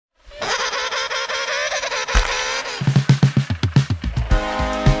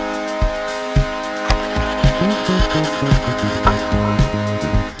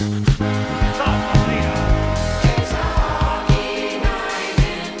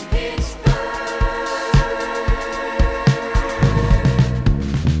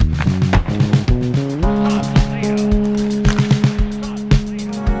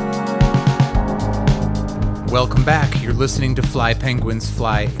listening to Fly Penguins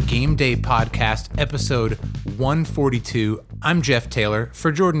Fly Game Day Podcast, episode 142. I'm Jeff Taylor,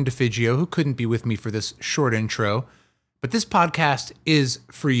 for Jordan DeFigio, who couldn't be with me for this short intro. But this podcast is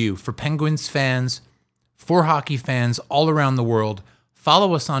for you, for Penguins fans, for hockey fans all around the world.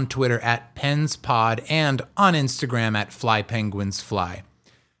 Follow us on Twitter at PensPod and on Instagram at FlyPenguinsFly.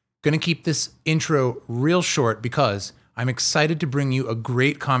 Going to keep this intro real short because I'm excited to bring you a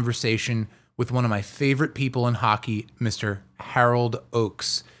great conversation with one of my favorite people in hockey, Mr. Harold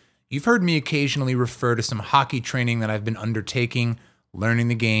Ochs. You've heard me occasionally refer to some hockey training that I've been undertaking, learning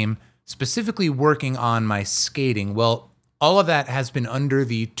the game, specifically working on my skating. Well, all of that has been under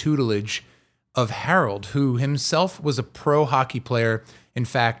the tutelage of Harold, who himself was a pro hockey player. In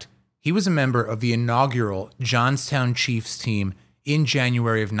fact, he was a member of the inaugural Johnstown Chiefs team in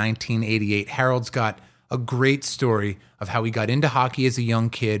January of 1988. Harold's got a great story of how he got into hockey as a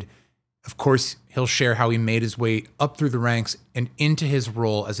young kid. Of course, he'll share how he made his way up through the ranks and into his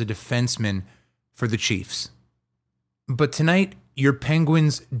role as a defenseman for the Chiefs. But tonight, your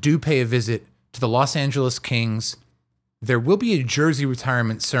Penguins do pay a visit to the Los Angeles Kings. There will be a jersey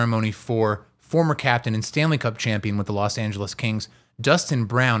retirement ceremony for former captain and Stanley Cup champion with the Los Angeles Kings, Dustin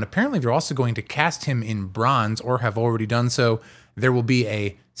Brown. Apparently, they're also going to cast him in bronze, or have already done so. There will be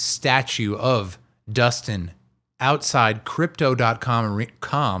a statue of Dustin outside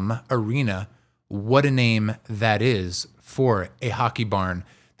Crypto.com arena. What a name that is for a hockey barn.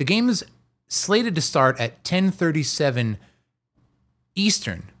 The game is slated to start at 10:37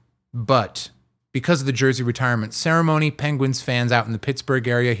 Eastern, but because of the jersey retirement ceremony, Penguins fans out in the Pittsburgh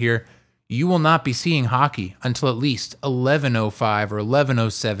area here, you will not be seeing hockey until at least 11:05 or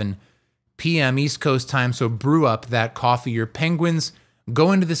 11:07 p.m. East Coast time, so brew up that coffee. Your Penguins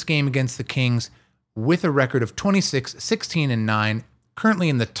go into this game against the Kings with a record of 26-16-9, currently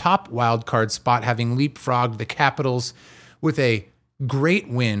in the top wildcard spot, having leapfrogged the Capitals with a great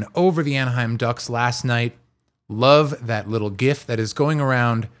win over the Anaheim Ducks last night. Love that little gif that is going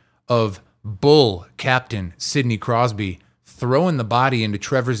around of Bull captain Sidney Crosby throwing the body into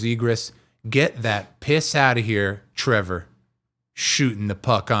Trevor Zegras. Get that piss out of here, Trevor. Shooting the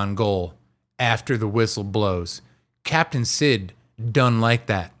puck on goal after the whistle blows. Captain Sid done like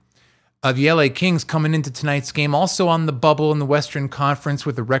that. The LA Kings coming into tonight's game also on the bubble in the Western Conference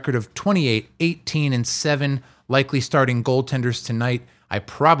with a record of 28-18-7, likely starting goaltenders tonight. I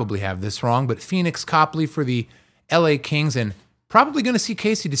probably have this wrong, but Phoenix Copley for the LA Kings, and probably going to see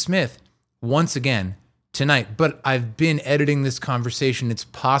Casey DeSmith once again tonight. But I've been editing this conversation. It's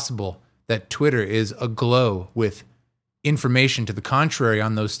possible that Twitter is aglow with information to the contrary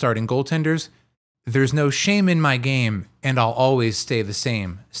on those starting goaltenders. There's no shame in my game, and I'll always stay the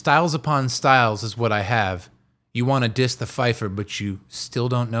same. Styles upon styles is what I have. You want to diss the Pfeiffer, but you still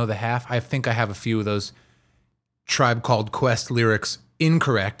don't know the half. I think I have a few of those Tribe Called Quest lyrics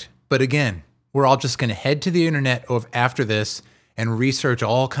incorrect. But again, we're all just going to head to the internet after this and research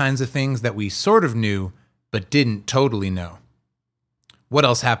all kinds of things that we sort of knew, but didn't totally know. What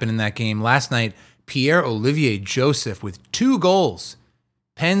else happened in that game? Last night, Pierre-Olivier Joseph with 2 goals.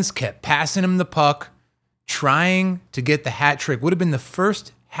 Pens kept passing him the puck, trying to get the hat trick. Would have been the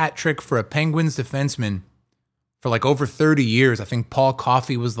first hat trick for a Penguins defenseman for like over 30 years. I think Paul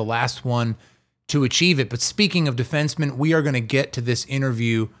Coffey was the last one to achieve it. But speaking of defensemen, we are going to get to this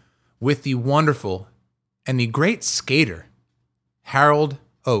interview with the wonderful and the great skater, Harold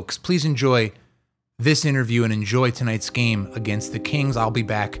Ochs. Please enjoy this interview and enjoy tonight's game against the Kings. I'll be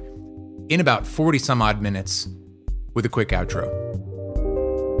back in about 40 some odd minutes with a quick outro.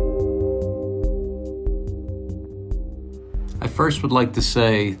 I first would like to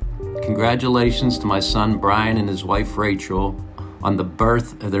say congratulations to my son Brian and his wife Rachel on the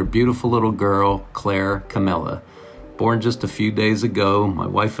birth of their beautiful little girl, Claire Camilla. Born just a few days ago, my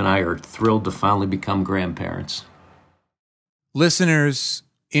wife and I are thrilled to finally become grandparents. Listeners,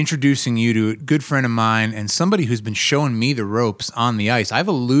 introducing you to a good friend of mine and somebody who's been showing me the ropes on the ice. I've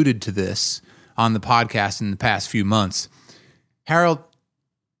alluded to this on the podcast in the past few months. Harold,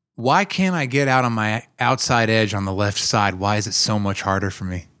 why can't I get out on my outside edge on the left side? Why is it so much harder for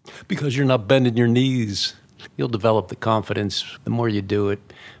me? Because you're not bending your knees. You'll develop the confidence the more you do it.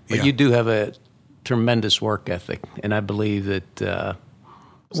 But Yeah. You do have a tremendous work ethic. And I believe that, the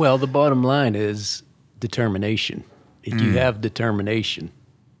bottom line is determination. If you have determination,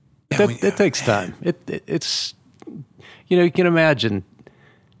 that takes time. It's, you can imagine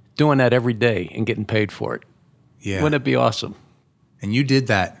doing that every day and getting paid for it. Yeah. Wouldn't it be awesome? And you did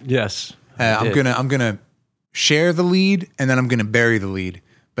that. Yes. I'm gonna share the lead, and then I'm gonna bury the lead.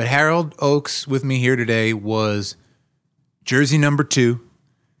 But Harold Ochs with me here today was jersey number 2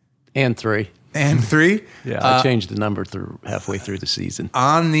 And 3. And 3? Yeah, I changed the number halfway through the season.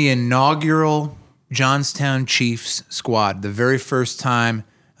 On the inaugural Johnstown Chiefs squad, the very first time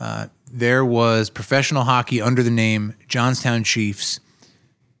there was professional hockey under the name Johnstown Chiefs,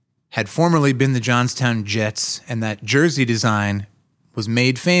 had formerly been the Johnstown Jets, and that jersey design was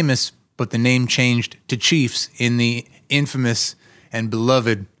made famous, but the name changed to Chiefs in the infamous and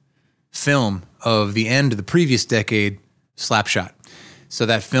beloved film of the end of the previous decade, Slapshot. So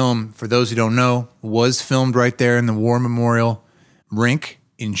that film, for those who don't know, was filmed right there in the War Memorial Rink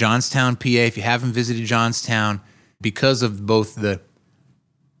in Johnstown, PA. If you haven't visited Johnstown, because of both the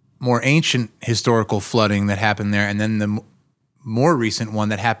more ancient historical flooding that happened there and then the more recent one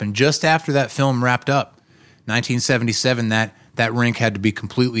that happened just after that film wrapped up, 1977, that rink had to be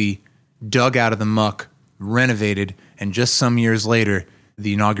completely dug out of the muck, renovated, and just some years later,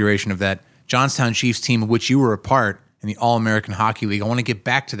 the inauguration of that Johnstown Chiefs team, of which you were a part, in the All-American Hockey League. I want to get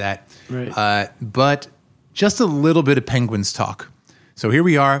back to that. Right. But just a little bit of Penguins talk. So here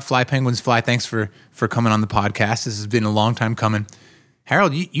we are, Fly Penguins Fly. Thanks for coming on the podcast. This has been a long time coming.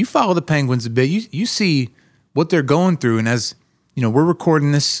 Harold, you follow the Penguins a bit. You see what they're going through. And as you know, we're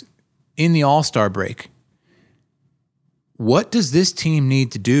recording this in the All-Star break. What does this team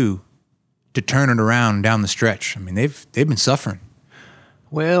need to do to turn it around down the stretch? I mean, they've been suffering.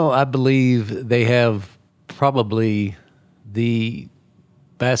 Well, I believe they have probably the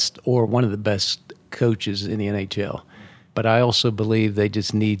best or one of the best coaches in the NHL. But I also believe they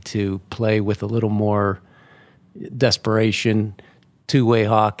just need to play with a little more desperation, two-way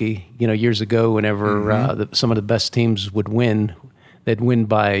hockey. You know, years ago, whenever some of the best teams would win, they'd win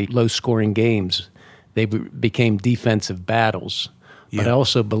by low-scoring games. They became defensive battles. Yeah. But I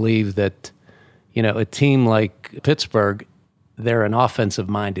also believe that, you know, a team like Pittsburgh, they're an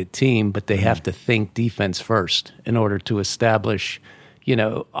offensive-minded team, but they have to think defense first in order to establish, you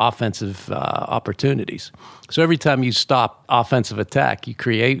know, offensive opportunities. So every time you stop offensive attack, you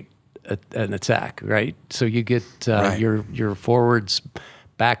create an attack, right? So you get your forwards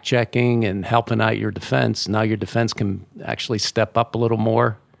back checking and helping out your defense. Now your defense can actually step up a little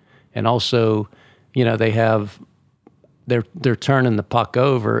more, and also, you know, they're turning the puck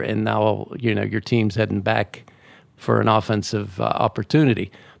over, and now, you know, your team's heading back for an offensive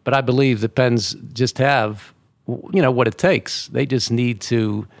opportunity. But I believe the Pens just have, you know, what it takes. They just need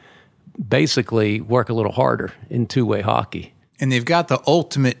to basically work a little harder in two-way hockey. And they've got the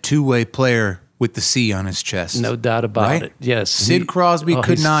ultimate two-way player with the C on his chest. No doubt about it. Yes. Sid Crosby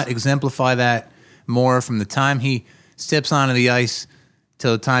could not exemplify that more, from the time he steps onto the ice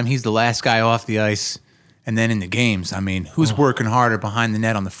till the time he's the last guy off the ice, and then in the games. I mean, who's working harder behind the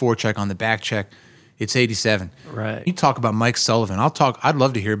net on the forecheck, on the back check? It's 87. Right. You talk about Mike Sullivan. I'd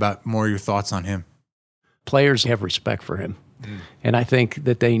love to hear about more of your thoughts on him. Players have respect for him. And I think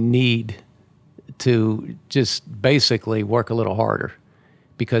that they need to just basically work a little harder,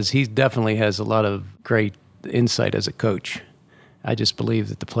 because he definitely has a lot of great insight as a coach. I just believe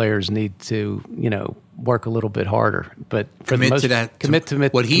that the players need to, you know, work a little bit harder. But for commit the most, to that. Commit to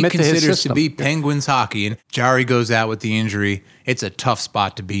what he considers to be system. Penguins hockey. And Jari goes out with the injury. It's a tough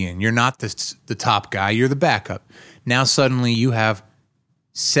spot to be in. You're not the top guy. You're the backup. Now suddenly you have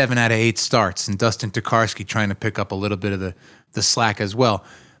 7 out of 8 starts, and Dustin Tokarski trying to pick up a little bit of the slack as well.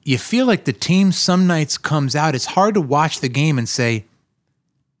 You feel like the team some nights comes out. It's hard to watch the game and say,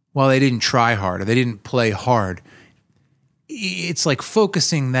 well, they didn't try hard or they didn't play hard. It's like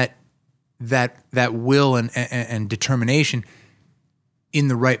focusing that will and determination in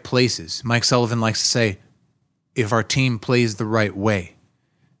the right places. Mike Sullivan likes to say, if our team plays the right way.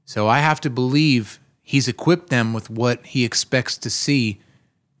 So I have to believe he's equipped them with what he expects to see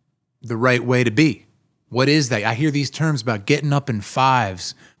the right way to be. What is that? I hear these terms about getting up in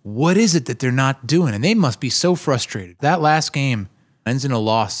fives. What is it that they're not doing? And they must be so frustrated. That last game ends in a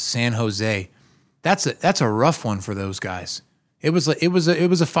loss, San Jose. That's a rough one for those guys. It was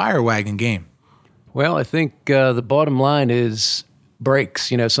a fire wagon game. Well, I think the bottom line is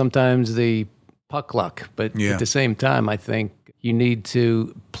breaks. You know, sometimes the puck luck, but at the same time, I think you need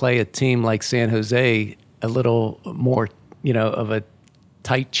to play a team like San Jose a little more, you know, of a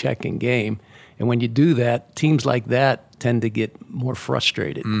tight checking game. And when you do that, teams like that tend to get more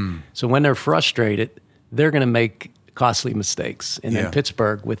frustrated. So when they're frustrated, they're going to make costly mistakes. And then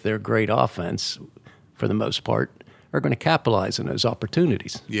Pittsburgh, with their great offense, for the most part, are going to capitalize on those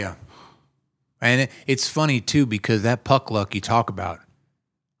opportunities. Yeah. And it's funny, too, because that puck luck you talk about,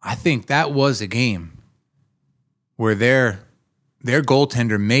 I think that was a game where their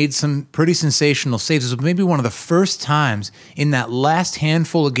goaltender made some pretty sensational saves. It was maybe one of the first times in that last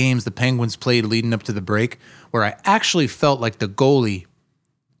handful of games the Penguins played leading up to the break where I actually felt like the goalie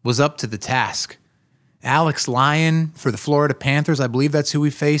was up to the task. Alex Lyon for the Florida Panthers, I believe that's who we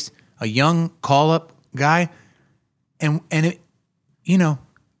faced, a young call-up guy. And it,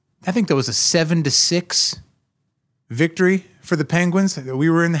 I think there was a 7-6 victory for the Penguins. We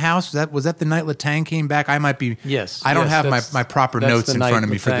were in the house. Was that the night Letang came back? I might be. Yes. I don't have my proper notes in front of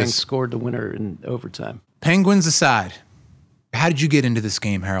me for this. Scored the winner in overtime. Penguins aside, how did you get into this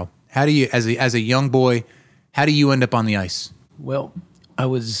game, Harold? How do you, as a young boy, how do you end up on the ice? Well, I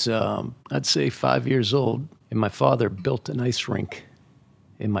was, I'd say 5 years old, and my father built an ice rink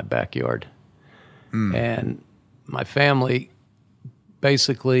in my backyard. And my family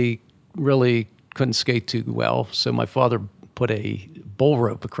basically really couldn't skate too well, so my father put a bull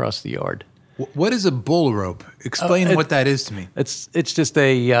rope across the yard. What is a bull rope? Explain what that is to me. It's just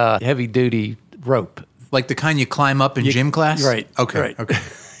a heavy-duty rope. Like the kind you climb up in gym class? Right. Okay. Right. Okay.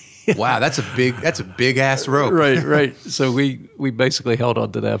 Wow, that's a big ass rope. Right. So we basically held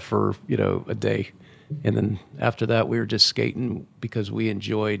on to that for, a day. And then after that, we were just skating because we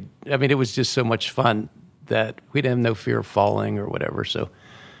enjoyed, it was just so much fun that we didn't have no fear of falling or whatever. So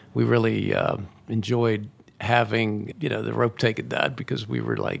we really enjoyed having, the rope taken down because we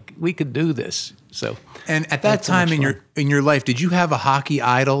were like, we could do this. So, and at that time in your life, did you have a hockey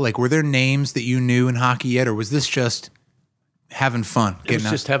idol? Like, were there names that you knew in hockey yet, or was this just having fun? It was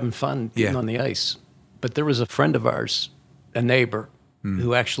just having fun getting on the ice. But there was a friend of ours, a neighbor,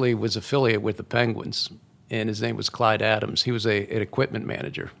 who actually was affiliated with the Penguins, and his name was Clyde Adams. He was an equipment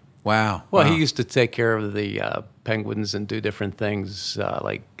manager. Wow. Well, he used to take care of the Penguins and do different things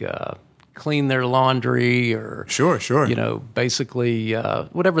like clean their laundry or sure, basically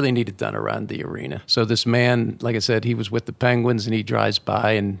whatever they needed done around the arena. So this man, like I said, he was with the Penguins, and he drives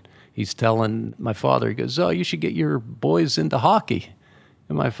by and he's telling my father, he goes, "Oh, you should get your boys into hockey."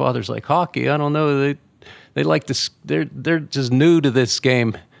 And my father's like, "Hockey? I don't know. They like this. They're just new to this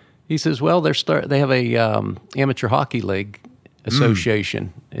game." He says, "Well, they have a amateur hockey league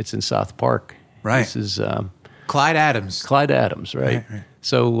association. It's in South Park." Right. This is Clyde Adams. Clyde Adams, right?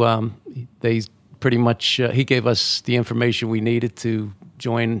 So they pretty much he gave us the information we needed to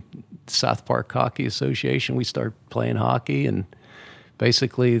join the South Park Hockey Association. We started playing hockey, and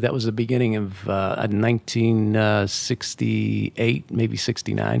basically that was the beginning of 1968, maybe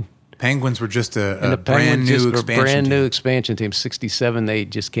 69. Penguins were just a brand new expansion team. 67, they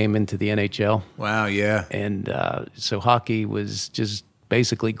just came into the NHL. Wow, yeah. And so hockey was just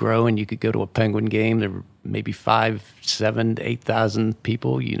basically growing. You could go to a Penguin game. There were maybe 5, 7, 8,000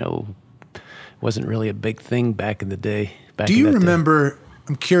 people. It wasn't really a big thing back in the day. Do you remember,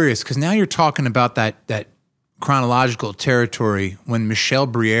 I'm curious, because now you're talking about that chronological territory when Michel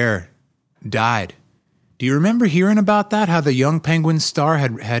Briere died. Do you remember hearing about that, how the young Penguins star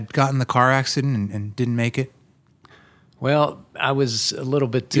had gotten the car accident and didn't make it? Well, I was a little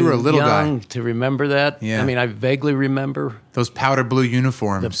bit too you were a little young guy to remember that. Yeah. I vaguely remember. Those powder blue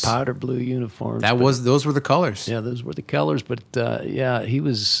uniforms. The powder blue uniforms. Those were the colors. Yeah, those were the colors. But he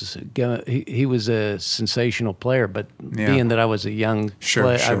was a sensational player. But being that I was a young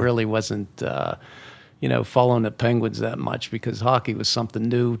player, I really wasn't, following the Penguins that much because hockey was something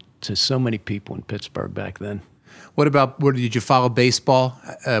new to so many people in Pittsburgh back then. What did you follow baseball?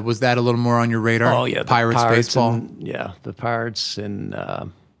 Was that a little more on your radar? Oh, yeah. Pirates baseball? The Pirates. And I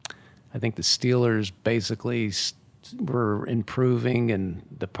think the Steelers basically were improving, and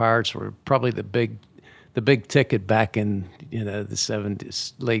the Pirates were probably the big ticket back in the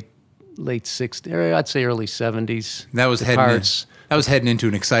 70s, late 60s, or I'd say early 70s. That was heading into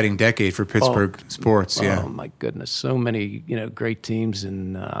an exciting decade for Pittsburgh sports. Yeah. Oh, my goodness. So many great teams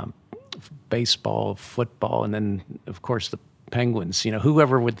in baseball, football, and then of course the Penguins.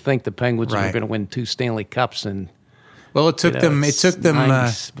 Whoever would think the Penguins were going to win 2 Stanley Cups? And it took them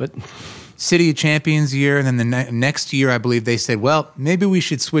nice, but City of Champions year, and then the next year I believe they said, well, maybe we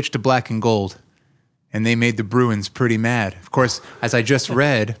should switch to black and gold, and they made the Bruins pretty mad. Of course, as I just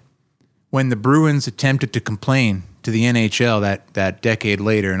read, when the Bruins attempted to complain to the NHL that decade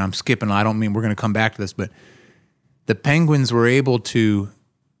later, and I'm skipping, I don't mean we're going to come back to this, but the Penguins were able to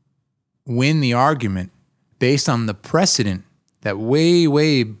win the argument based on the precedent that way,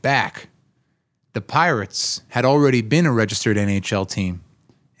 way back, the Pirates had already been a registered NHL team,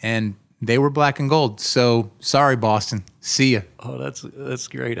 and they were black and gold. So sorry, Boston. See ya. Oh, that's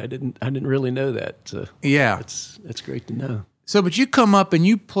great. I didn't really know that. Yeah, that's great to know. So, but you come up and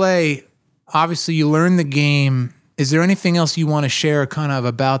you play. Obviously, you learn the game. Is there anything else you want to share, kind of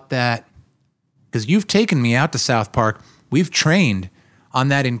about that? Because you've taken me out to South Park. We've trained on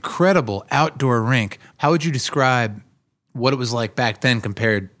that incredible outdoor rink. How would you describe what it was like back then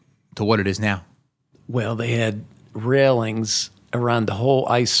compared to what it is now? Well, they had railings around the whole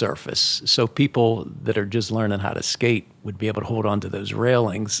ice surface. So people that are just learning how to skate would be able to hold on to those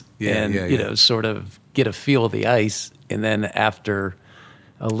railings you know, sort of get a feel of the ice. And then after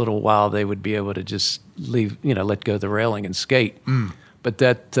a little while, they would be able to just leave, you know, let go of the railing and skate. But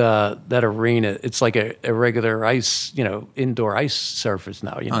that arena, it's like a regular ice, you know, indoor ice surface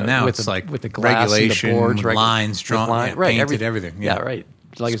now. You know, now with it's like with the glass regulation, and the boards, lines drawn, right, painted, everything. Yeah, right.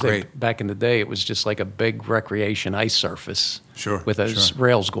 Like It's I great. said, back in the day, it was just like a big recreation ice surface. Sure, With those sure.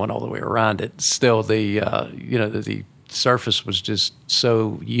 rails going all the way around it. Still, the the surface was just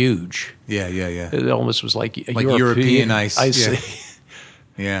so huge. Yeah. It almost was like a Like European ice.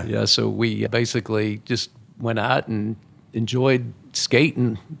 Yeah. Yeah. So we basically just went out and enjoyed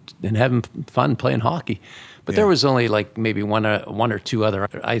skating and having fun playing hockey. But there was only like maybe one or two other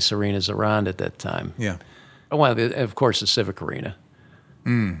ice arenas around at that time. Yeah. Well, of course, the Civic Arena,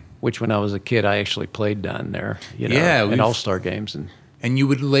 which when I was a kid, I actually played down there, you know, Yeah, at All-Star games. And you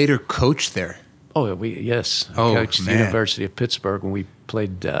would later coach there. I coached the man. University of Pittsburgh when we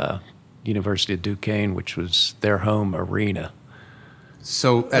played University of Duquesne, which was their home arena.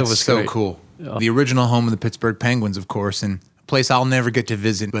 So that's was so great. cool. The original home of the Pittsburgh Penguins, of course, and a place I'll never get to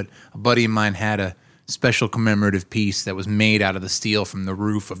visit, but a buddy of mine had a special commemorative piece that was made out of the steel from the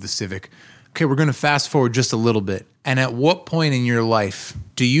roof of the Civic. Okay, we're going to fast forward just a little bit. And at what point in your life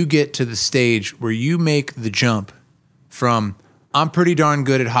do you get to the stage where you make the jump from I'm pretty darn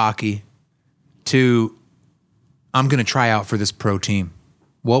good at hockey to I'm going to try out for this pro team?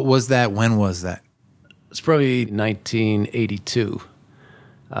 What was that? When was that? It's probably 1982.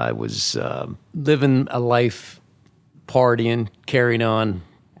 I was living a life, partying, carrying on,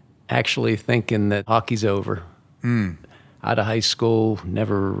 actually thinking that hockey's over. Out of high school,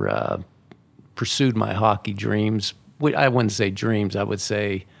 never pursued my hockey dreams. I wouldn't say dreams. I would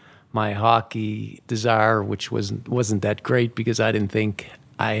say my hockey desire, which wasn't that great because I didn't think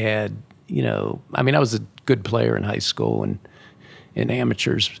I had, you know, I mean, I was a good player in high school and in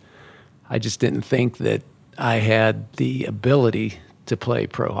amateurs. I just didn't think that I had the ability to play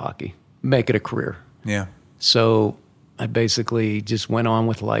pro hockey, make it a career. Yeah. So I basically just went on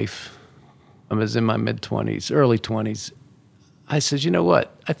with life. I was in my mid-20s, early 20s. I said, you know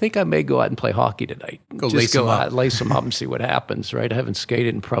what? I think I may go out and play hockey tonight. Lace them up. Lace them up and see what happens, right? I haven't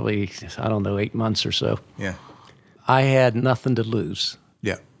skated in probably, 8 months or so. Yeah. I had nothing to lose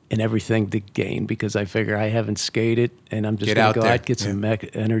Yeah. and everything to gain because I figure I haven't skated and I'm just Get going out to go there. out, get some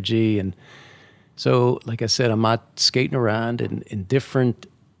energy. And so, like I said, I'm out skating around and different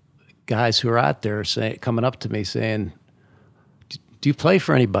guys who are out there coming up to me saying, do you play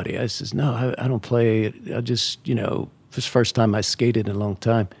for anybody? I says, no, I don't play. I just, you know, this is the first time I skated in a long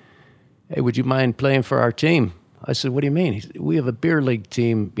time. Hey, would you mind playing for our team? I said, what do you mean? He said, we have a beer league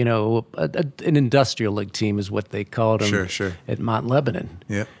team, you know, an industrial league team is what they called them Sure. at Mount Lebanon.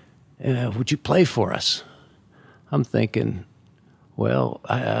 Yeah. Would you play for us? I'm thinking, well,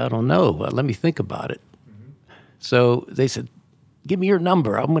 I don't know. Let me think about it. So they said, give me your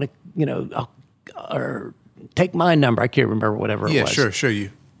number. I'm going to, you know, or take my number. I can't remember whatever it was. Yeah, sure. You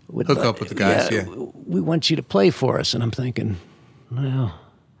hook up with the guys. Yeah. We want you to play for us. And I'm thinking, well,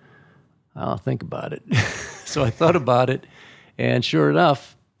 I'll think about it. So I thought about it. And sure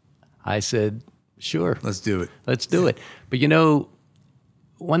enough, I said, sure. Let's do it. Let's do it. But you know,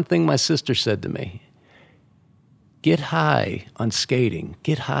 one thing my sister said to me, get high on skating.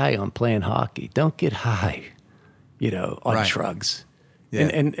 Get high on playing hockey. Don't get high, you know, on Right. drugs. Yeah.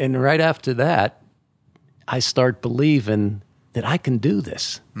 And right after that, I start believing that I can do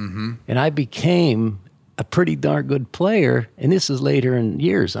this. Mm-hmm. And I became a pretty darn good player. And this is later in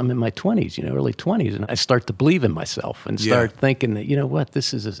years. I'm in my 20s, you know, early 20s. And I start to believe in myself and start thinking that, you know what,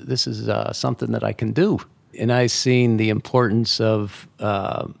 this is something that I can do. And I seen the importance of,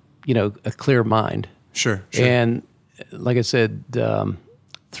 you know, a clear mind. Sure. And like I said,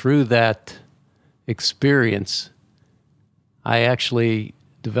 through that experience, I actually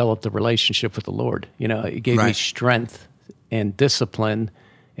developed a relationship with the Lord. You know, it gave me Right. strength and discipline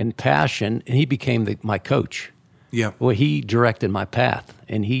and passion, and he became my coach. Yeah. Well, he directed my path,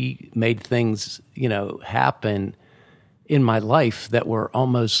 and he made things, you know, happen in my life that were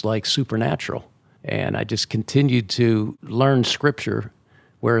almost like supernatural. And I just continued to learn Scripture,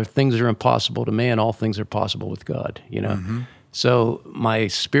 where things are impossible to man, all things are possible with God, you know. Mm-hmm. So my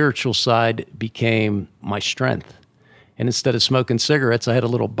spiritual side became my strength. And instead of smoking cigarettes, I had a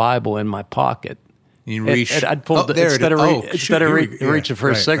little Bible in my pocket. You reach. And I'd pull instead of reaching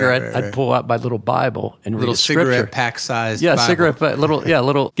for a cigarette, I'd pull out my little Bible and read little a scripture. cigarette pack sized. Yeah, Bible. cigarette,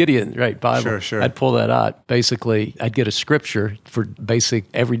 little Gideon, right, Bible. Sure. I'd pull that out. Basically, I'd get a scripture for basic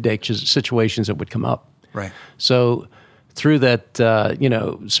everyday situations that would come up. Right. So through that,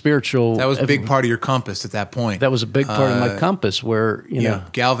 spiritual. That was a big part of your compass at that point. That was a big part of my compass where,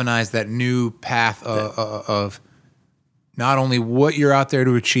 galvanized that new path of not only what you're out there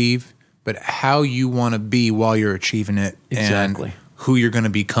to achieve, but how you want to be while you're achieving it. Exactly. And who you're going to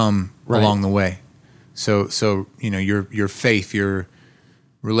become along the way. So your faith, your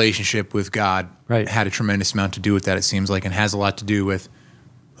relationship with God had a tremendous amount to do with that, it seems like, and has a lot to do with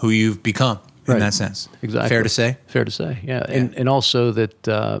who you've become in that sense. Exactly. Fair to say? Fair to say, yeah. And also that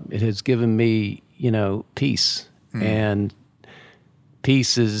it has given me, peace. And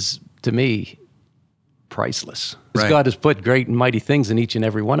peace is, to me, priceless. Because God has put great and mighty things in each and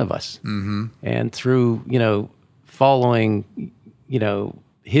every one of us. Mm-hmm. And through, following,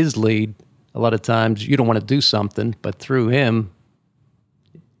 his lead, a lot of times you don't want to do something, but through him,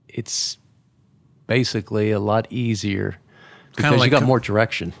 it's basically a lot easier because you got more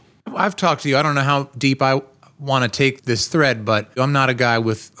direction. I've talked to you. I don't know how deep I want to take this thread, but I'm not a guy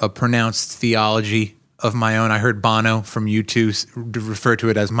with a pronounced theology of my own. I heard Bono from U2 refer to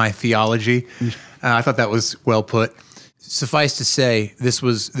it as my theology. I thought that was well put. Suffice to say, this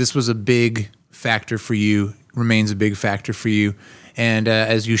was a big factor for you, remains a big factor for you. And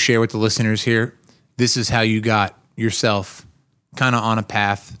as you share with the listeners here, this is how you got yourself kind of on a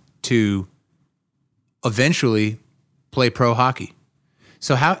path to eventually play pro hockey.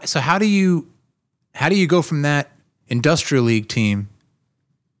 So how do you go from that industrial league team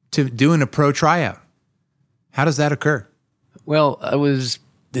to doing a pro tryout? How does that occur? Well, I was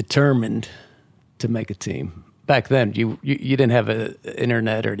determined to make a team. Back then, you didn't have an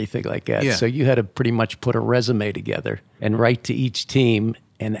internet or anything like that, so you had to pretty much put a resume together and write to each team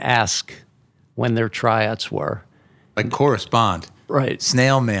and ask when their tryouts were. Like correspond. Right.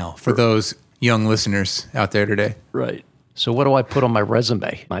 Snail mail for those young listeners out there today. Right. So what do I put on my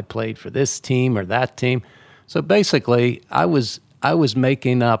resume? I played for this team or that team. So basically, I was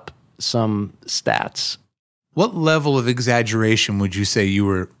making up some stats. What level of exaggeration would you say you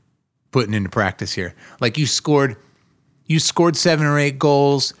were putting into practice here? Like you scored 7 or 8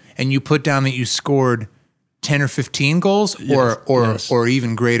 goals, and you put down that you scored 10 or 15 goals, or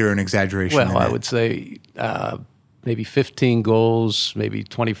even greater an exaggeration? Well, I would say maybe 15 goals, maybe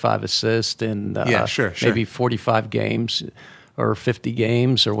 25 assists, and maybe 45 games or 50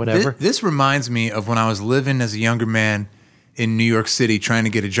 games or whatever. This reminds me of when I was living as a younger man in New York City trying to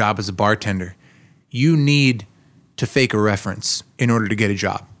get a job as a bartender. You need to fake a reference in order to get a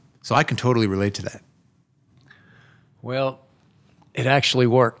job. So I can totally relate to that. Well, it actually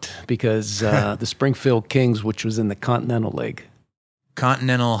worked because the Springfield Kings, which was in the Continental League.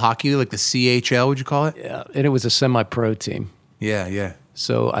 Continental Hockey, like the CHL, would you call it? Yeah, and it was a semi-pro team. Yeah.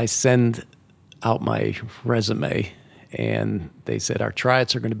 So I send out my resume, and they said, our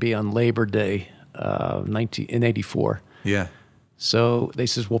tryouts are going to be on Labor Day in 84. Yeah. So they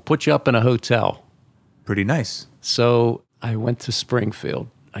says, we'll put you up in a hotel. Pretty nice. So I went to Springfield.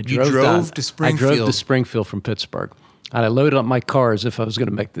 I drove to Springfield? I drove to Springfield from Pittsburgh. And I loaded up my car as if I was going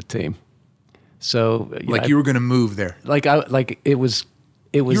to make the team. So you were going to move there. It was.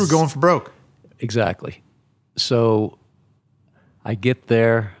 You were going for broke. Exactly. So I get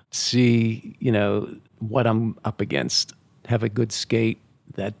there, see, what I'm up against, have a good skate.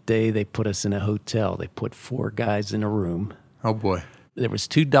 That day they put us in a hotel. They put 4 guys in a room. Oh boy. There was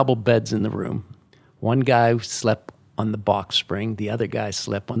 2 double beds in the room. One guy slept on the box spring. The other guy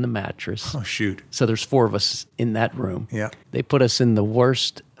slept on the mattress. Oh, shoot. So there's 4 of us in that room. Yeah. They put us in the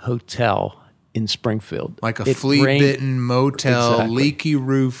worst hotel in Springfield. Like a flea-bitten motel, exactly. Leaky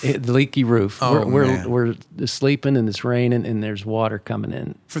roof. Leaky roof. Oh, we're sleeping and it's raining and there's water coming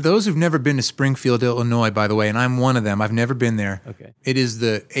in. For those who've never been to Springfield, Illinois, by the way, and I'm one of them, I've never been there. Okay. It is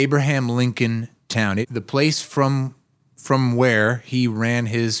the Abraham Lincoln town. The place from where he ran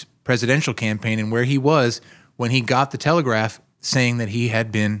his presidential campaign and where he was when he got the telegraph saying that he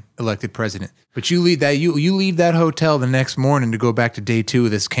had been elected president. But you leave that hotel the next morning to go back to day 2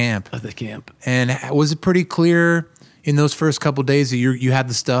 of this camp. Of the camp. And was it pretty clear in those first couple of days that you had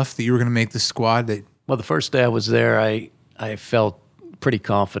the stuff that you were going to make the squad? Well, the first day I was there, I felt pretty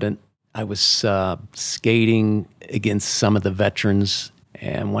confident. I was skating against some of the veterans,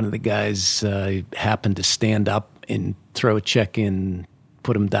 and one of the guys happened to stand up and throw a check in,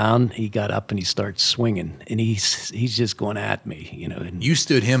 put him down. He got up and he starts swinging, and he's just going at me, And you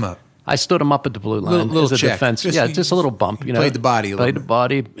stood him up. I stood him up at the blue line little as a check. defense. Just a little bump. Played the body a little bit. Played the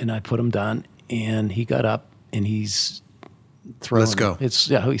body, and I put him down, and he got up and he's throwing. Let's go.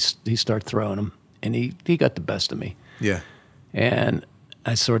 He started throwing him, and he got the best of me. Yeah. And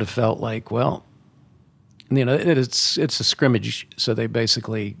I sort of felt like, well, it's a scrimmage, so they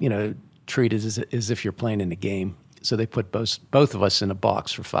basically treat it as if you're playing in a game. So they put both of us in a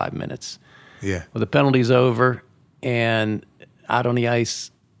box for 5 minutes. Yeah. Well, the penalty's over, and out on the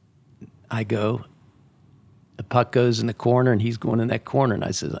ice, I go. The puck goes in the corner, and he's going in that corner. And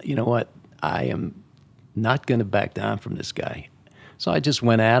I said, you know what? I am not going to back down from this guy. So I just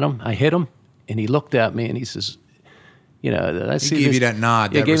went at him. I hit him, and he looked at me, and he says, you know, I see He gave you that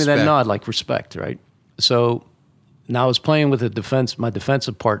nod. Yeah, that gave respect. me that nod, like respect, right? So now I was playing with my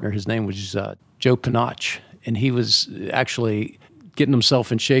defensive partner. His name was Joe Pinach, and he was actually getting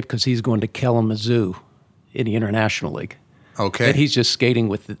himself in shape because he's going to Kalamazoo in the International League. Okay. And he's just skating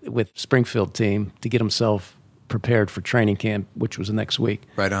with Springfield team to get himself prepared for training camp, which was the next week.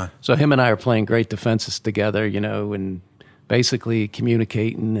 Right on. So him and I are playing great defenses together, you know, and basically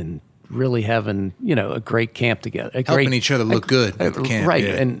communicating and really having, you know, a great camp together. Helping each other look good at the camp. Right.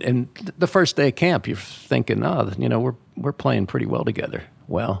 Yeah. And the first day of camp, you're thinking, oh, you know, we're playing pretty well together.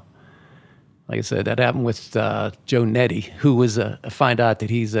 Well, like I said, that happened with Joe Nettie, who was I find out that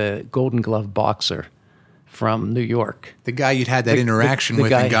he's a Golden Glove boxer from New York. The guy you'd had that interaction with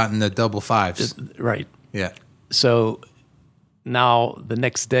guy, and gotten the double fives. Right. Yeah. So now the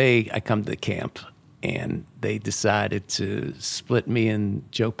next day I come to camp, and they decided to split me and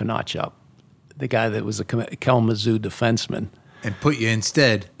Joe Pinach up, the guy that was a Kalamazoo defenseman. And put you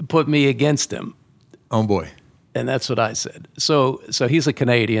instead. Put me against him. Oh, boy. And that's what I said. So he's a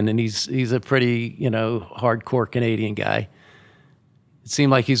Canadian, and he's a pretty, you know, hardcore Canadian guy. It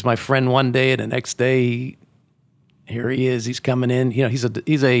seemed like he's my friend one day, and the next day, here he is. He's coming in. You know,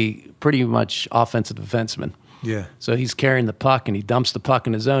 he's a pretty much offensive defenseman. Yeah. So he's carrying the puck, and he dumps the puck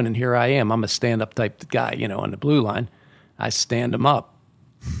in his zone, and here I am. I'm a stand-up type guy, you know, on the blue line. I stand him up.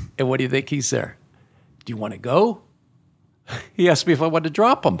 And what do you think he's there? Do you want to go? He asked me if I wanted to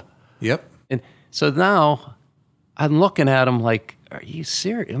drop him. Yep. And so now I'm looking at him like, are you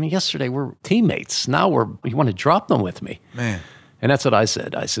serious? I mean, yesterday we're teammates. Now you want to drop them with me. Man. And that's what I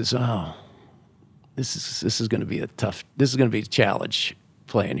said. I says, oh, this is going to be this is going to be a challenge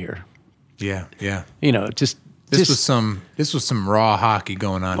playing here. Yeah. Yeah. You know, This was some raw hockey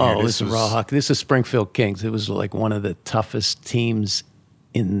going on here. This is raw hockey. This is Springfield Kings. It was like one of the toughest teams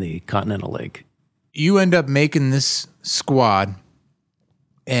in the Continental League. You end up making this squad,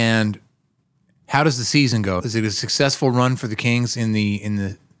 and how does the season go? Is it a successful run for the Kings in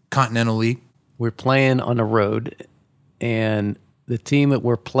the Continental League? We're playing on the road, and the team that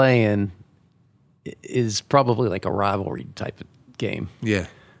we're playing is probably like a rivalry type of game. Yeah.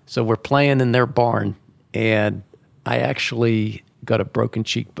 So we're playing in their barn, and I actually got a broken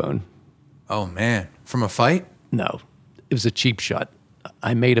cheekbone. Oh, man. From a fight? No, it was a cheap shot.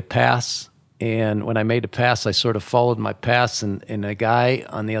 I made a pass, and when I made a pass, I sort of followed my pass, and a guy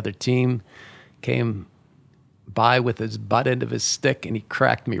on the other team came by with his butt end of his stick, and he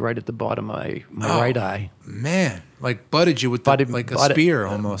cracked me right at the bottom of my right eye. Man, like butted you with like a spear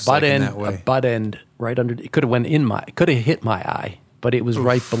almost. Butt like end, in that way. a butt end right under. It could have hit my eye, but it was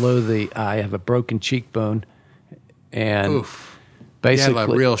right below the eye. I have a broken cheekbone, and Oof. basically, you had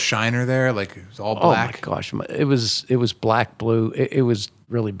a real shiner there, like it was all black. Oh my gosh, it was black blue. It was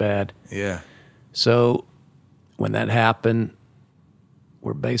really bad. Yeah. So when that happened,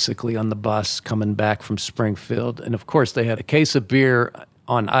 we're basically on the bus coming back from Springfield, and of course they had a case of beer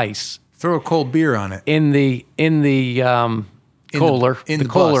on ice. Throw a cold beer on it. In the cooler. In the the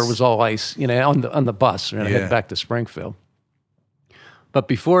cooler bus. was all ice, you know, on the bus. We're gonna head back to Springfield. But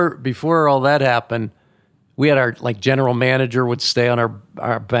before all that happened, we had our general manager would stay on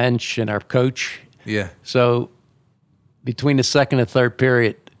our bench, and our coach. Yeah. So between the second and third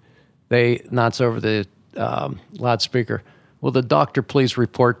period, they announce over the loudspeaker, "Will the doctor please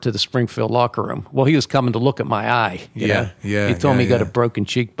report to the Springfield locker room?" Well, he was coming to look at my eye. You know? He told me he got a broken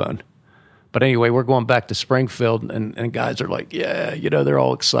cheekbone. But anyway, we're going back to Springfield, and guys are like, yeah, you know, they're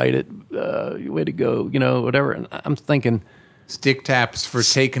all excited. Way to go, you know, whatever. And I'm thinking, stick taps for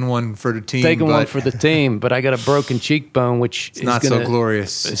taking one for the team. One for the team, but I got a broken cheekbone, which is not so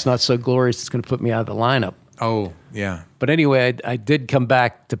glorious. It's not so glorious. It's going to put me out of the lineup. Oh, yeah. But anyway, I did come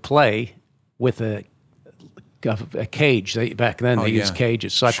back to play with a cage. Back then they used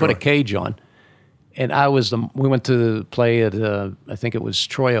cages, so I put a cage on, and we went to play at I think it was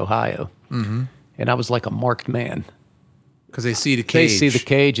Troy, Ohio, and I was like a marked man because they see the cage. They see the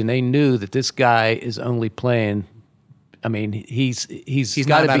cage, and they knew that this guy is only playing. I mean, he's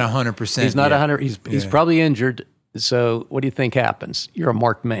not at 100%. He's not 100. He's probably injured. So what do you think happens? You're a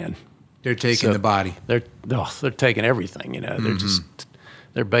marked man. They're taking the body. They're taking everything. You know,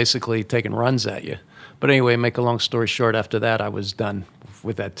 they're basically taking runs at you. But anyway, make a long story short, after that, I was done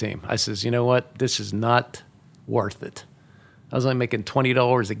with that team. I says, you know what? This is not worth it. I was only making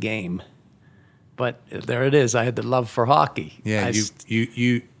 $20 a game. But there it is. I had the love for hockey. Yeah,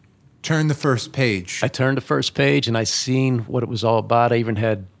 you turned the first page. I turned the first page, and I seen what it was all about. I even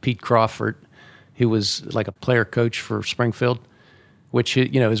had Pete Crawford, who was like a player coach for Springfield, which,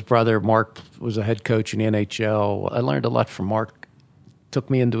 his brother Mark was a head coach in the NHL. I learned a lot from Mark. Took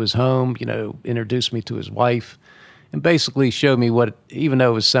me into his home, introduced me to his wife, and basically showed me what, even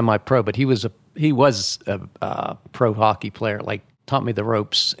though it was semi-pro, but he was a pro hockey player, like taught me the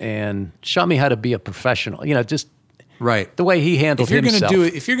ropes and showed me how to be a professional, just right. the way he handled himself.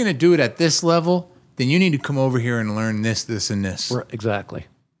 If you're going to do it at this level, then you need to come over here and learn this, and this. Exactly.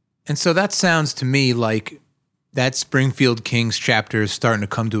 And so that sounds to me like that Springfield Kings chapter is starting to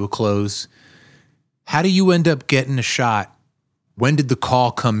come to a close. How do you end up getting a shot? When did the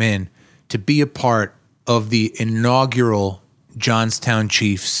call come in to be a part of the inaugural Johnstown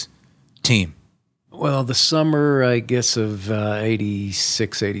Chiefs team? Well, the summer, I guess, of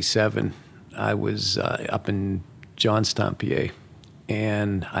 86, 87, I was up in Johnstown, PA,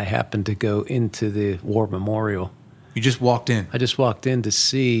 and I happened to go into the War Memorial. You just walked in? I just walked in to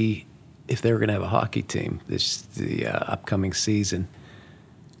see if they were going to have a hockey team the upcoming season.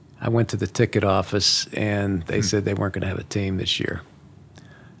 I went to the ticket office, and they said they weren't going to have a team this year.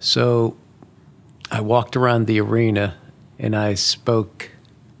 So I walked around the arena, and I spoke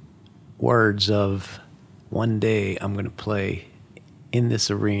words of, one day I'm going to play in this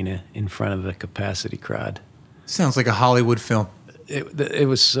arena in front of a capacity crowd. Sounds like a Hollywood film. It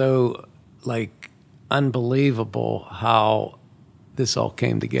was so, unbelievable how this all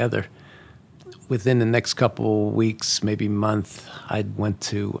came together. Within the next couple of weeks, maybe month, I went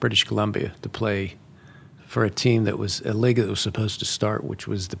to British Columbia to play for a team that was a league that was supposed to start, which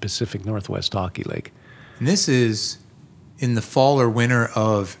was the Pacific Northwest Hockey League. And this is in the fall or winter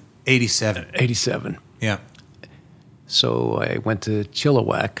of 87. 87. Yeah. So I went to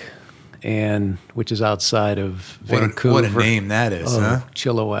Chilliwack, which is outside of Vancouver. What a name that is, huh?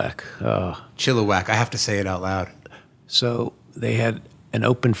 Chilliwack. Chilliwack. I have to say it out loud. So they had an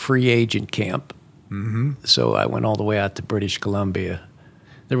open free agent camp. Mm-hmm. So I went all the way out to British Columbia.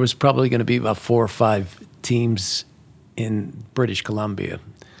 There was probably going to be about 4 or 5 teams in British Columbia.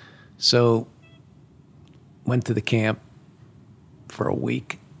 So went to the camp for a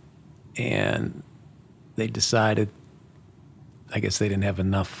week, and they decided, I guess they didn't have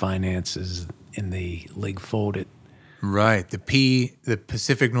enough finances, and the league folded. Right. The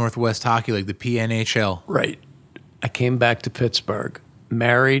Pacific Northwest Hockey League, the PNHL. Right. I came back to Pittsburgh,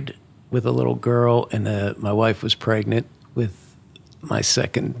 married with a little girl, and my wife was pregnant with my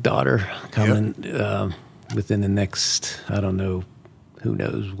second daughter coming within the next, I don't know, who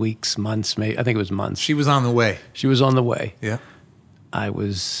knows, weeks, months, maybe. I think it was months. She was on the way. She was on the way. Yeah. I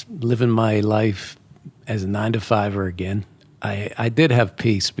was living my life as a 9-to-5er again. I did have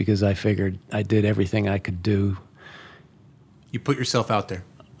peace because I figured I did everything I could do. You put yourself out there.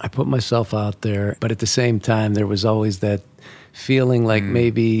 I put myself out there, but at the same time, there was always that feeling like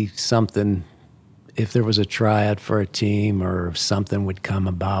maybe something, if there was a tryout for a team or something would come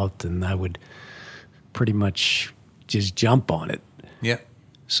about, and I would pretty much just jump on it. Yeah.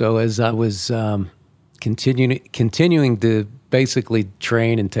 So as I was continuing to basically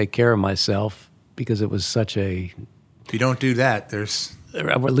train and take care of myself, because it was such a... If you don't do that, there's... Or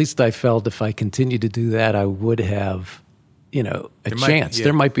at least I felt if I continued to do that, I would have, a chance.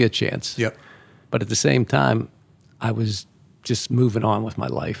 There might be a chance. Yep. But at the same time, I was just moving on with my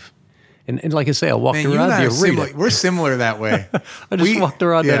life. And like I say, I walked around the arena. We're similar that way. I just walked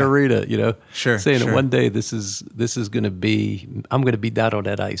around that arena, Sure. Saying that one day this is going to be, I'm going to be out on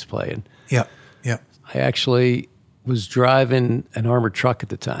that ice playing. Yep. Yep. I actually was driving an armored truck at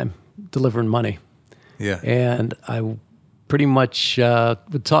the time, delivering money. Yeah. And I pretty much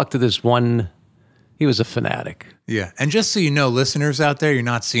would talk to this one. He was a fanatic. Yeah. And just so you know, listeners out there, you're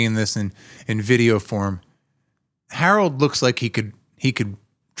not seeing this in video form. Harold looks like he could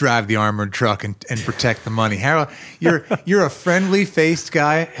drive the armored truck and protect the money. Harold, you're a friendly faced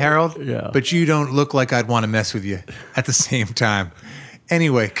guy, Harold, but you don't look like I'd want to mess with you at the same time.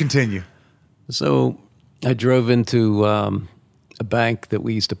 Anyway, continue. So I drove into a bank that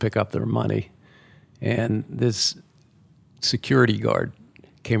we used to pick up their money, and this security guard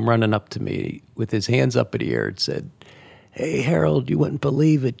came running up to me with his hands up in the air and said, "Hey, Harold, you wouldn't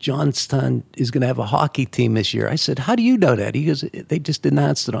believe it. Johnstown is going to have a hockey team this year." I said, "How do you know that?" He goes, "They just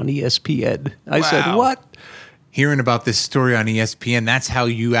announced it on ESPN." I said, "What?" Hearing about this story on ESPN, that's how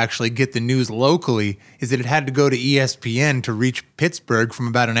you actually get the news locally, is that it had to go to ESPN to reach Pittsburgh from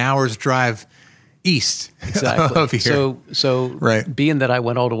about an hour's drive east exactly. of here. So right. Being that I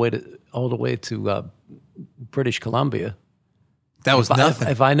went all the way to British Columbia, That was nothing.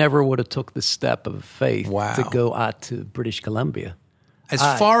 If I never would have took the step of faith Wow. to go out to British Columbia. As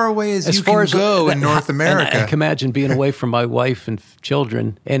far away as you can go in North America. And I can imagine being away from my wife and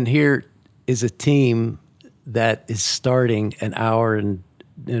children. And here is a team that is starting an hour and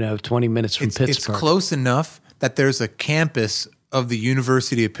 20 minutes from Pittsburgh. It's close enough that there's a campus of the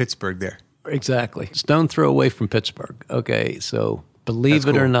University of Pittsburgh there. Exactly. Stone throw away from Pittsburgh. Okay, so believe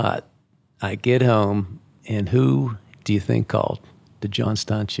it or not, I get home, and who do you think called? The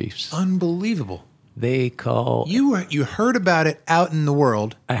Johnstown Chiefs. Unbelievable. They call. You heard about it out in the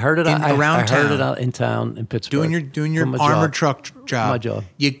world. I heard it around town. I heard it out in town in Pittsburgh. Doing your armored truck job. My job.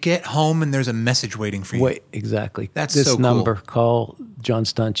 You get home and there's a message waiting for you. Wait, exactly. That's this so cool. number. Call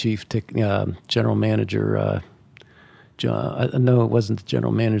Johnstown Chief General Manager. John. No, it wasn't the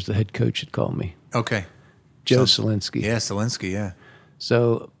general manager. The head coach had called me. Okay. Joe Selinsky. Yeah, Selinsky. Yeah.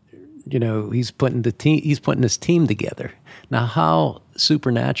 So, he's putting his team together. Now, how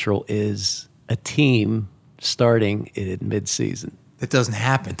supernatural is a team starting in mid-season? It doesn't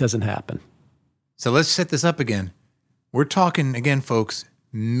happen. It doesn't happen. So let's set this up again. We're talking again, folks,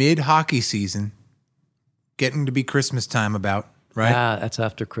 mid-hockey season, getting to be Christmas time about, right? That's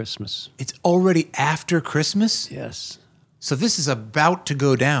after Christmas. It's already after Christmas? Yes. So this is about to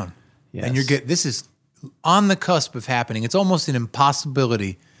go down. Yes. And this is on the cusp of happening. It's almost an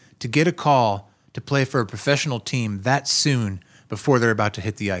impossibility to get a call to play for a professional team that soon before they're about to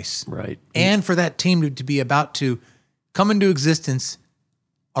hit the ice. Right. And for that team to be about to come into existence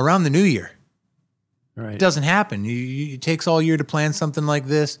around the new year. Right. It doesn't happen. It takes all year to plan something like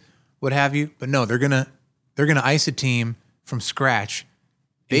this, what have you. But no, they're gonna ice a team from scratch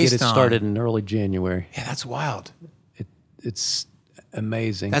based get it on started in early January. Yeah, that's wild. It's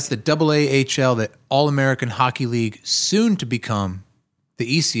amazing. That's the AAHL, the All-American Hockey League, soon to become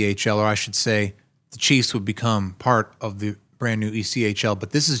the ECHL, or I should say, the Chiefs would become part of the brand new ECHL. But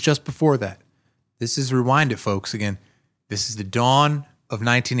this is just before that. This is rewind it, folks. Again, this is the dawn of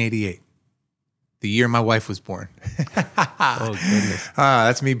 1988, the year my wife was born. Oh goodness!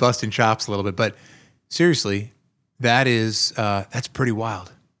 That's me busting chops a little bit, but seriously, that's pretty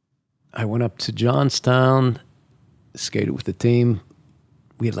wild. I went up to Johnstown, skated with the team.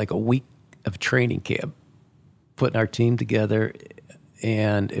 We had like a week of training camp, putting our team together,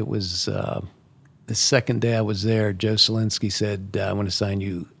 and it was the second day I was there. Joe Selinsky said, "I want to sign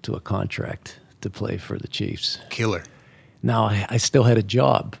you to a contract to play for the Chiefs." Killer. Now I still had a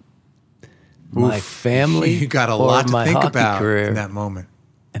job. My family, you got a lot to think about career in that moment.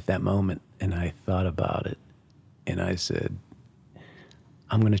 At that moment, and I thought about it, and I said,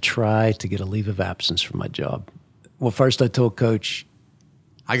 "I'm going to try to get a leave of absence from my job." Well, first I told Coach,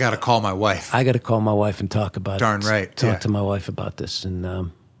 I got to call my wife. I got to call my wife and talk about it. Darn right. Talk to my wife about this.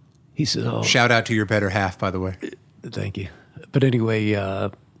 And he said, "Oh." Shout out to your better half, by the way. Thank you. But anyway,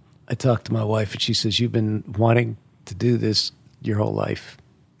 I talked to my wife, and she says, "You've been wanting to do this your whole life.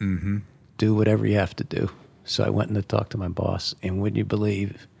 Mm-hmm. Do whatever you have to do." So I went and I talked to my boss. And wouldn't you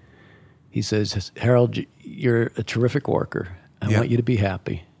believe, he says, "Harold, you're a terrific worker. I want you to be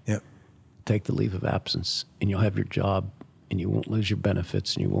happy. Yep. Take the leave of absence, and you'll have your job, and you won't lose your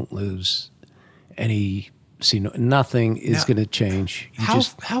benefits, and you won't lose any. Nothing is going to change."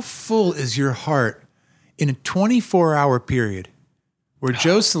 How full is your heart in a 24-hour period where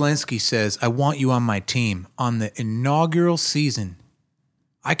Joe Selinsky says, "I want you on my team" on the inaugural season?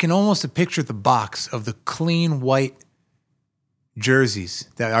 I can almost picture the box of the clean white jerseys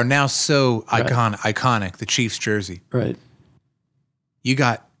that are now so iconic, the Chiefs jersey. Right. You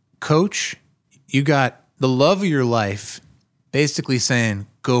got Coach, you got the love of your life basically saying,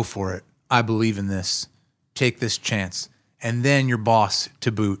 "Go for it. I believe in this. Take this chance." And then your boss,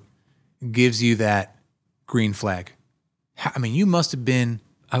 to boot, gives you that green flag. I mean, you must have been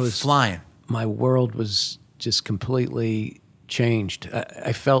flying. My world was just completely changed.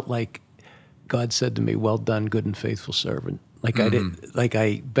 I felt like God said to me, "Well done, good and faithful servant."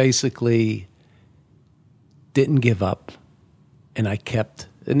 I basically didn't give up, and I kept.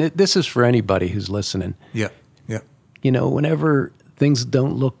 And this is for anybody who's listening. Yeah, yeah. Whenever things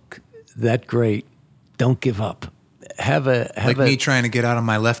don't look that great, don't give up. Have me trying to get out on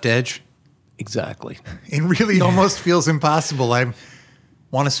my left edge. Exactly. It really almost feels impossible. I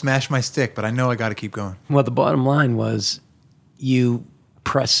want to smash my stick, but I know I got to keep going. Well, the bottom line was, you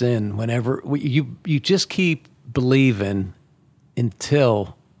press in whenever you just keep believing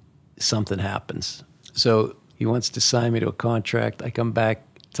until something happens. So he wants to sign me to a contract. I come back,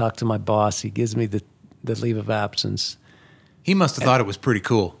 talk to my boss. He gives me the leave of absence. He must have thought it was pretty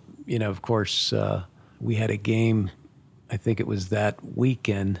cool. Of course, we had a game, I think it was that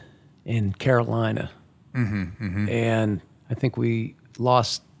weekend in Carolina. Mm-hmm, mm-hmm. And I think we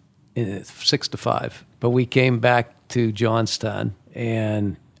lost 6-5, but we came back to Johnstown,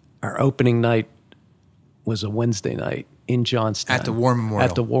 and our opening night was a Wednesday night in Johnstown. At the War Memorial.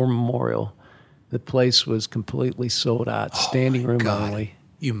 At the War Memorial. The place was completely sold out, standing room only.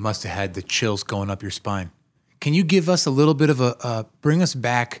 You must have had the chills going up your spine. Can you give us a little bit of bring us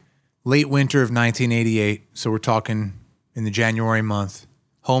back late winter of 1988, so we're talking in the January month,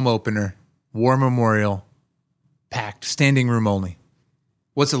 home opener, War Memorial, packed, standing room only.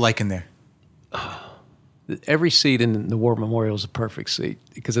 What's it like in there? Every seat in the War Memorial is a perfect seat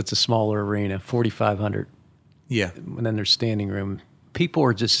because it's a smaller arena, 4,500. Yeah. And then there's standing room. People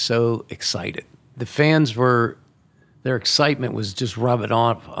are just so excited. The fans their excitement was just rubbing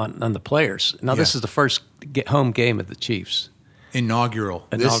off on the players. Now, This is the first home game of the Chiefs. Inaugural.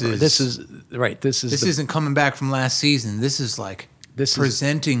 This isn't coming back from last season. This is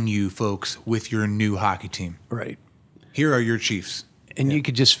presenting you folks with your new hockey team. Right. Here are your Chiefs. And you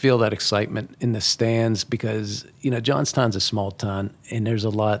could just feel that excitement in the stands because, Johnstown's a small town and there's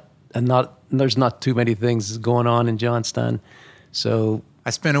there's not too many things going on in Johnstown. So I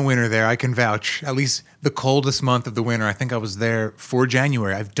spent a winter there. I can vouch. At least the coldest month of the winter. I think I was there for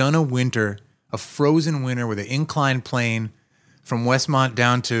January. I've done a frozen winter where the inclined plane from Westmont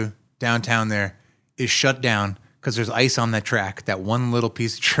down to downtown there is shut down because there's ice on that track, that one little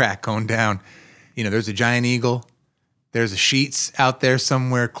piece of track going down. There's a giant eagle. There's a Sheets out there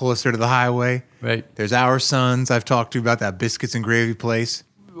somewhere closer to the highway. Right. There's Our Sons. I've talked to you about that biscuits and gravy place.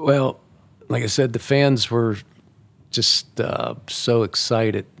 Well, like I said, the fans were just so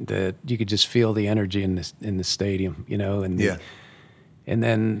excited that you could just feel the energy in the stadium, and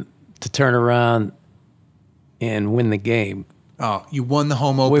then to turn around and win the game. Oh, you won the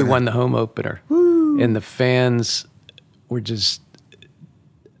home opener. We won the home opener. Woo. And the fans were just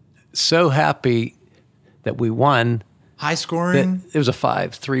so happy that we won. High scoring? It was a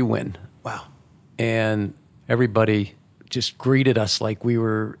 5-3 win. Wow. And everybody just greeted us like we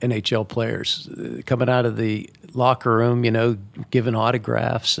were NHL players. Coming out of the locker room, giving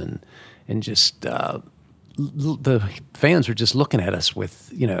autographs and just the fans were just looking at us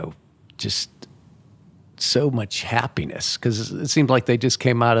with, just so much happiness because it seemed like they just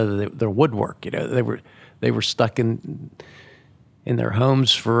came out of their woodwork. They were stuck in their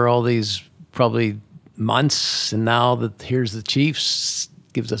homes for all these probably months, and now that here's the Chiefs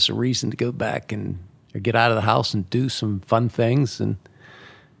gives us a reason to go back or get out of the house and do some fun things, and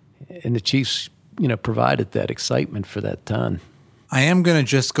the Chiefs provided that excitement for that ton. I am going to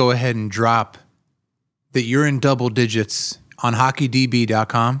just go ahead and drop that you're in double digits on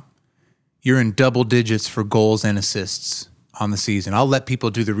hockeydb.com. You're in double digits for goals and assists on the season. I'll let people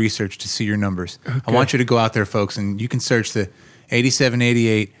do the research to see your numbers. Okay. I want you to go out there, folks, and you can search the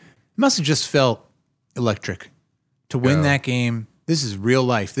 87-88. It must have just felt electric to win that game. This is real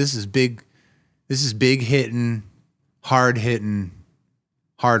life. This is big hitting, hard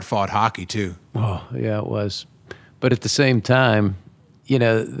fought hockey too. Oh, yeah, it was. But at the same time,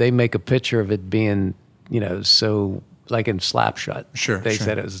 they make a picture of it being, so like in Slapshot. Sure. They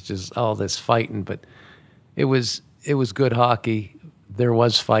said it was just all this fighting, but it was good hockey. There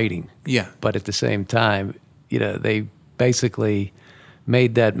was fighting. Yeah. But at the same time, they basically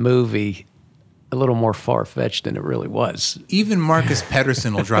made that movie a little more far-fetched than it really was. Even Marcus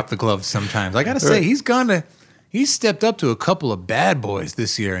Pettersson will drop the gloves sometimes. I got to say, he's stepped up to a couple of bad boys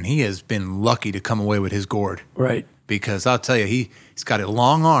this year, and he has been lucky to come away with his gourd. Right. Because I'll tell you, he's got a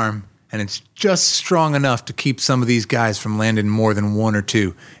long arm, and it's just strong enough to keep some of these guys from landing more than one or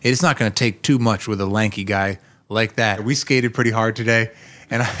two. It's not going to take too much with a lanky guy like that. We skated pretty hard today,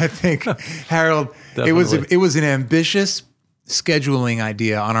 and I think, Harold, it was an ambitious scheduling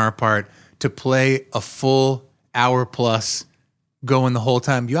idea on our part to play a full hour plus going the whole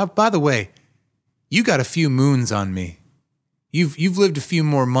time. By the way, you got a few moons on me. You've lived a few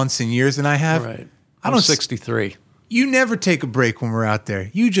more months and years than I have. Right. I'm 63. You never take a break when we're out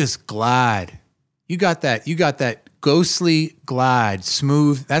there. You just glide. You got that ghostly glide,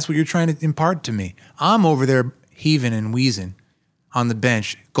 smooth. That's what you're trying to impart to me. I'm over there heaving and wheezing on the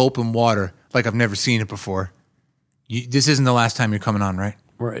bench, gulping water like I've never seen it before. This isn't the last time you're coming on, right?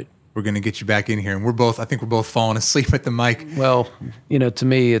 Right. We're going to get you back in here, and I think we're both falling asleep at the mic. Well, to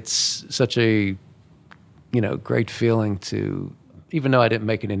me, it's such a, great feeling to, even though I didn't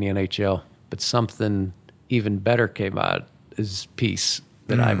make it in the NHL, but something even better came out is peace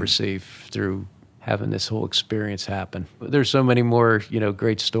that I received through having this whole experience happen. There's so many more,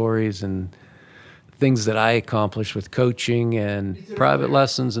 great stories and things that I accomplished with coaching and private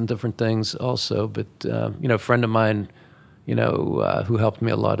lessons and different things also. But, a friend of mine who helped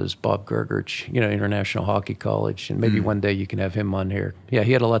me a lot is Bob Gergerich, International Hockey College, and maybe one day you can have him on here. Yeah,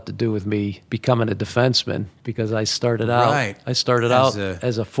 he had a lot to do with me becoming a defenseman because I started out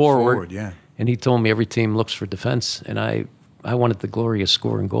as a forward, and he told me every team looks for defense, and I wanted the glory of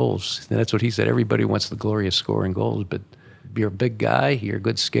scoring goals. And that's what he said. Everybody wants the glory of scoring goals, but you're a big guy, you're a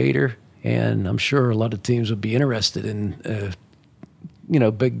good skater, and I'm sure a lot of teams would be interested in,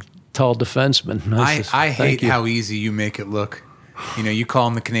 big, tall defenseman. I hate how easy you make it look. You call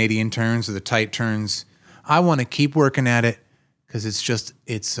them the Canadian turns or the tight turns. I want to keep working at it because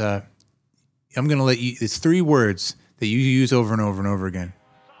I'm going to let you, it's 3 words that you use over and over and over again.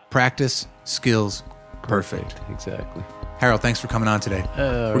 Practice, skills, perfect. Exactly. Harold, thanks for coming on today.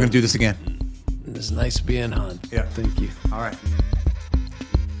 We're going to do this again. It's nice being on. Yeah. Thank you. All right.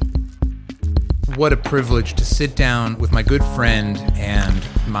 What a privilege to sit down with my good friend and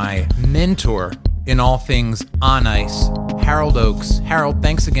my mentor in all things on ice, Harold Ochs. Harold,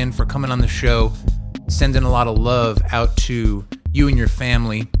 thanks again for coming on the show, sending a lot of love out to you and your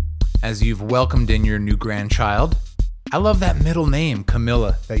family as you've welcomed in your new grandchild. I love that middle name,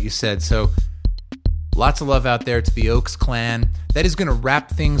 Camilla, that you said. So lots of love out there to the Ochs clan. That is going to wrap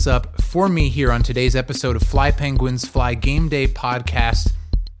things up for me here on today's episode of Fly Penguins Fly Game Day Podcast.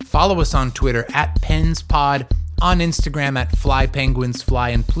 Follow us on Twitter @PensPod, on Instagram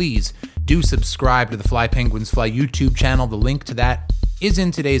 @FlyPenguinsFly, and please do subscribe to the Fly Penguins Fly YouTube channel. The link to that is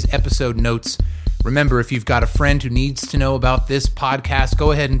in today's episode notes. Remember, if you've got a friend who needs to know about this podcast,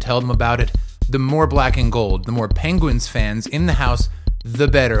 go ahead and tell them about it. The more black and gold, the more Penguins fans in the house, the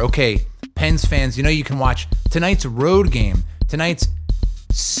better. Okay, Pens fans, you can watch tonight's road game, tonight's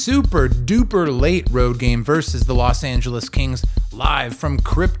super duper late road game versus the Los Angeles Kings live from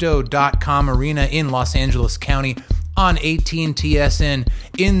Crypto.com Arena in Los Angeles County on AT&TSN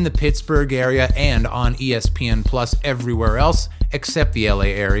in the Pittsburgh area and on ESPN Plus everywhere else except the LA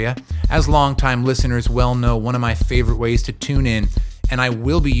area. As longtime listeners well know, one of my favorite ways to tune in, and I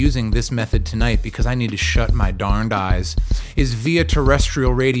will be using this method tonight because I need to shut my darned eyes, is via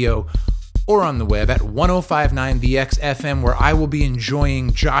terrestrial radio or on the web at 105.9 The X FM, where I will be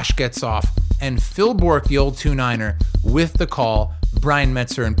enjoying Josh Gets Off and Phil Bork, the old 2-9er, with The Call. Brian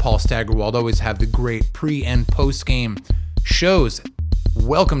Metzer and Paul Staggerwald always have the great pre- and post-game shows.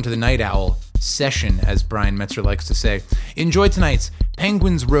 Welcome to the Night Owl session, as Brian Metzer likes to say. Enjoy tonight's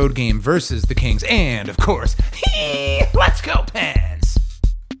Penguins road game versus the Kings. And, of course, let's go Pens!